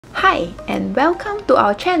Hi and welcome to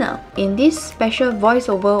our channel. In this special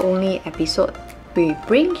voiceover only episode, we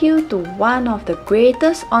bring you to one of the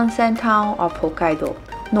greatest onsen town of Hokkaido,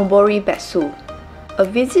 Noboribetsu. A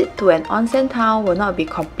visit to an onsen town will not be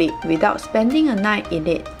complete without spending a night in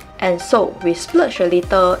it, and so we splurged a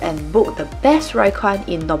little and booked the best ryokan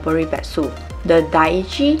in Noboribetsu, the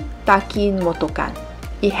Dai-ichi Takimotokan.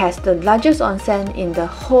 It has the largest onsen in the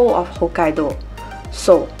whole of Hokkaido.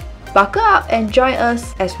 So, buckle up and join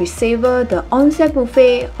us as we savor the onsen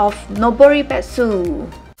buffet of Noboribetsu.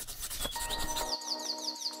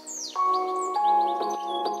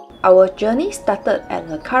 Our journey started at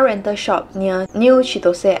a car rental shop near New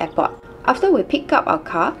Chitose Airport. After we picked up our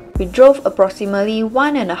car, we drove approximately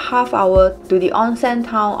 1.5 hours to the onsen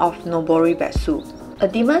town of Noboribetsu. A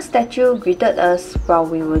demon statue greeted us while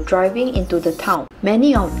we were driving into the town.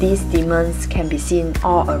 Many of these demons can be seen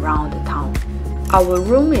all around the town. Our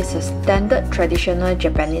room is a standard traditional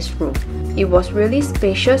Japanese room. It was really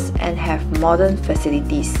spacious and have modern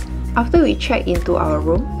facilities. After we checked into our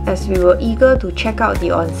room, as we were eager to check out the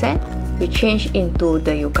onsen, we changed into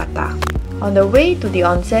the yukata. On the way to the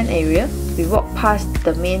onsen area, we walked past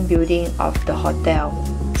the main building of the hotel.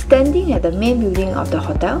 Standing at the main building of the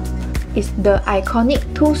hotel is the iconic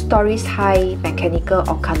 2 stories high mechanical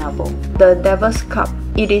Okanabo, the Devil's Cup.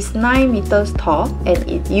 It is 9 meters tall and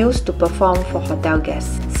it used to perform for hotel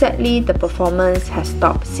guests. Sadly, the performance has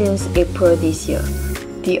stopped since April this year.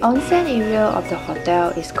 The onsen area of the hotel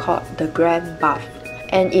is called the Grand Bath,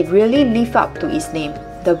 and it really lived up to its name.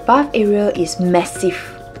 The bath area is massive.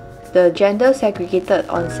 The gender-segregated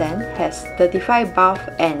onsen has 35 baths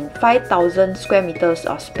and 5,000 square meters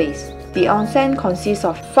of space. The onsen consists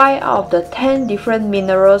of 5 out of the 10 different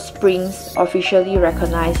mineral springs officially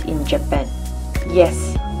recognized in Japan.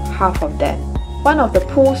 Yes, half of them. One of the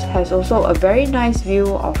pools has also a very nice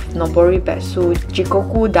view of Noboribetsu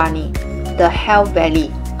Jigokudani, the Hell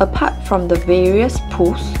Valley. Apart from the various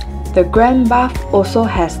pools, the Grand Bath also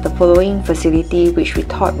has the following facility which we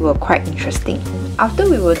thought were quite interesting. After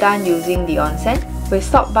we were done using the onsen, we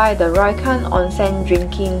stopped by the Ryokan onsen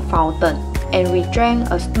drinking fountain and we drank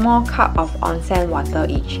a small cup of onsen water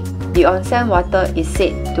each. The onsen water is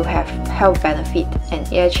said to have health benefit and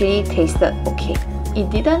it actually tasted okay. It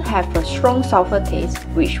didn't have a strong sulfur taste,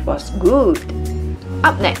 which was good.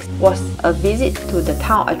 Up next was a visit to the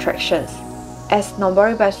town attractions. As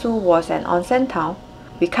Noboribetsu was an onsen town,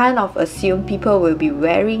 we kind of assumed people will be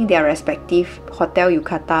wearing their respective hotel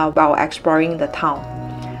yukata while exploring the town.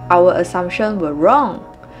 Our assumptions were wrong.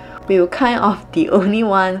 We were kind of the only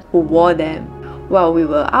one who wore them. While we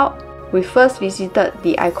were out, we first visited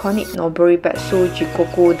the iconic Noboribetsu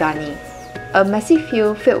Jigokudani, a massive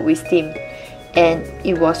hill filled with steam, and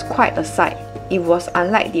it was quite a sight. It was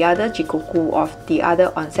unlike the other Jikoku of the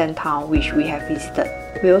other onsen town which we have visited.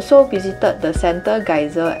 We also visited the center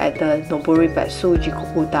geyser at the Noboribetsu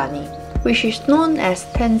Jigokudani, which is known as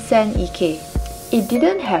Tessen Ike. It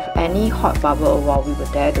didn't have any hot bubble while we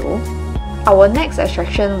were there though. Our next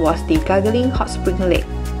attraction was the gargling hot spring lake,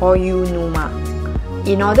 Oyunuma.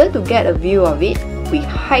 In order to get a view of it, we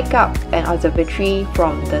hiked up an observatory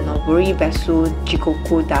from the Noboribetsu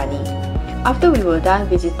Jigokudani. After we were done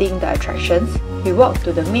visiting the attractions, we walked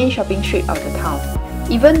to the main shopping street of the town.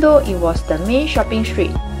 Even though it was the main shopping street,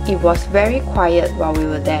 it was very quiet while we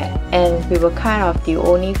were there, and we were kind of the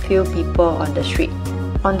only few people on the street.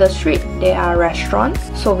 On the street, there are restaurants,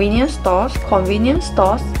 souvenir stores, convenience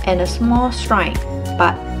stores, and a small shrine,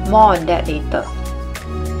 but more on that later.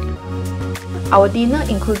 Our dinner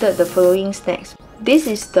included the following snacks. This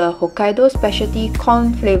is the Hokkaido specialty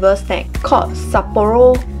corn flavor snack called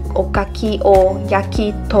Sapporo Okaki or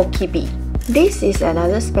Yakitoukibi. This is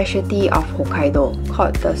another specialty of Hokkaido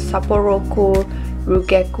called the Sanpouroku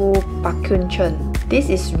Ryugetu Baumkuchen. This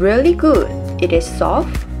is really good. It is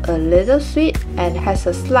soft, a little sweet, and has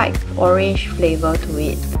a slight orange flavor to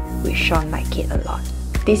it, which Sean liked it a lot.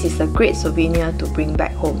 This is a great souvenir to bring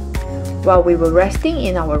back home. While we were resting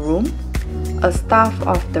in our room, a staff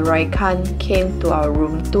of the ryokan came to our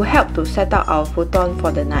room to help to set up our futon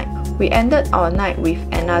for the night. We ended our night with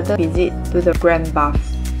another visit to the Grand Bath.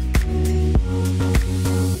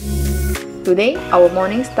 Today, our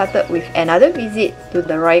morning started with another visit to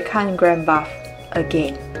the Ryokan Grand Bath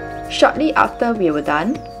again. Shortly after we were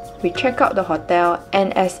done, we checked out the hotel,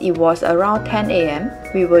 and as it was around 10 AM,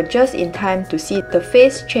 we were just in time to see the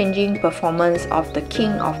face-changing performance of the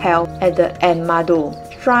King of Hell at the Enmado,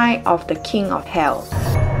 Shrine of the King of Hell.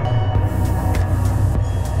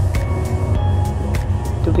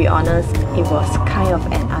 To be honest, it was kind of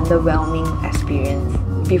an underwhelming experience.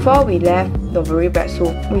 Before we left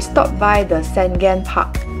Noboribetsu, we stopped by the Sengen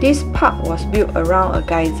Park. This park was built around a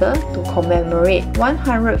geyser to commemorate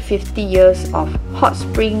 150 years of hot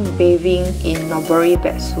spring bathing in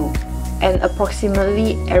Noboribetsu. And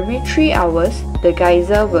approximately every 3 hours, the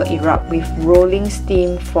geyser will erupt with rolling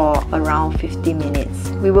steam for around 50 minutes.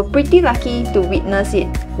 We were pretty lucky to witness it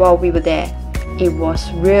while we were there. It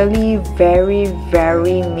was really very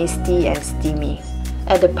misty and steamy.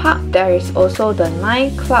 At the park, there is also the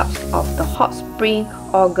 9 clubs of the hot spring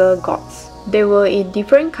auger gods. They were in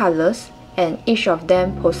different colors and each of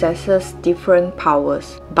them possesses different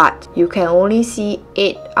powers. But you can only see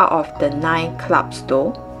 8 out of the 9 clubs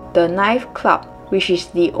though. The 9th club, which is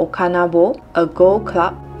the Okanabo, a gold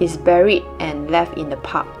club, is buried and left in the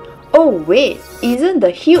park. Oh wait, isn't the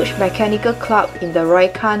huge mechanical club in the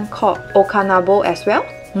ryokan called Okanabo as well?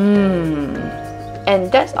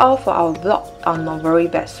 And that's all for our vlog on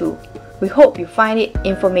Noboribetsu. We hope you find it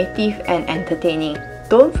informative and entertaining.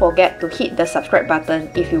 Don't forget to hit the subscribe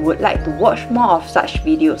button if you would like to watch more of such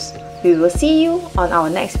videos. We will see you on our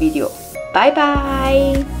next video. Bye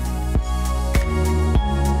bye!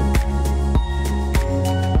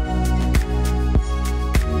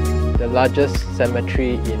 The largest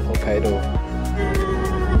cemetery in Hokkaido.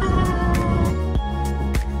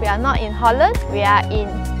 We are not in Holland, we are in...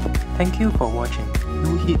 Thank you for watching.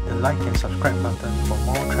 Do hit the like and subscribe button for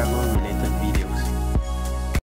more travel related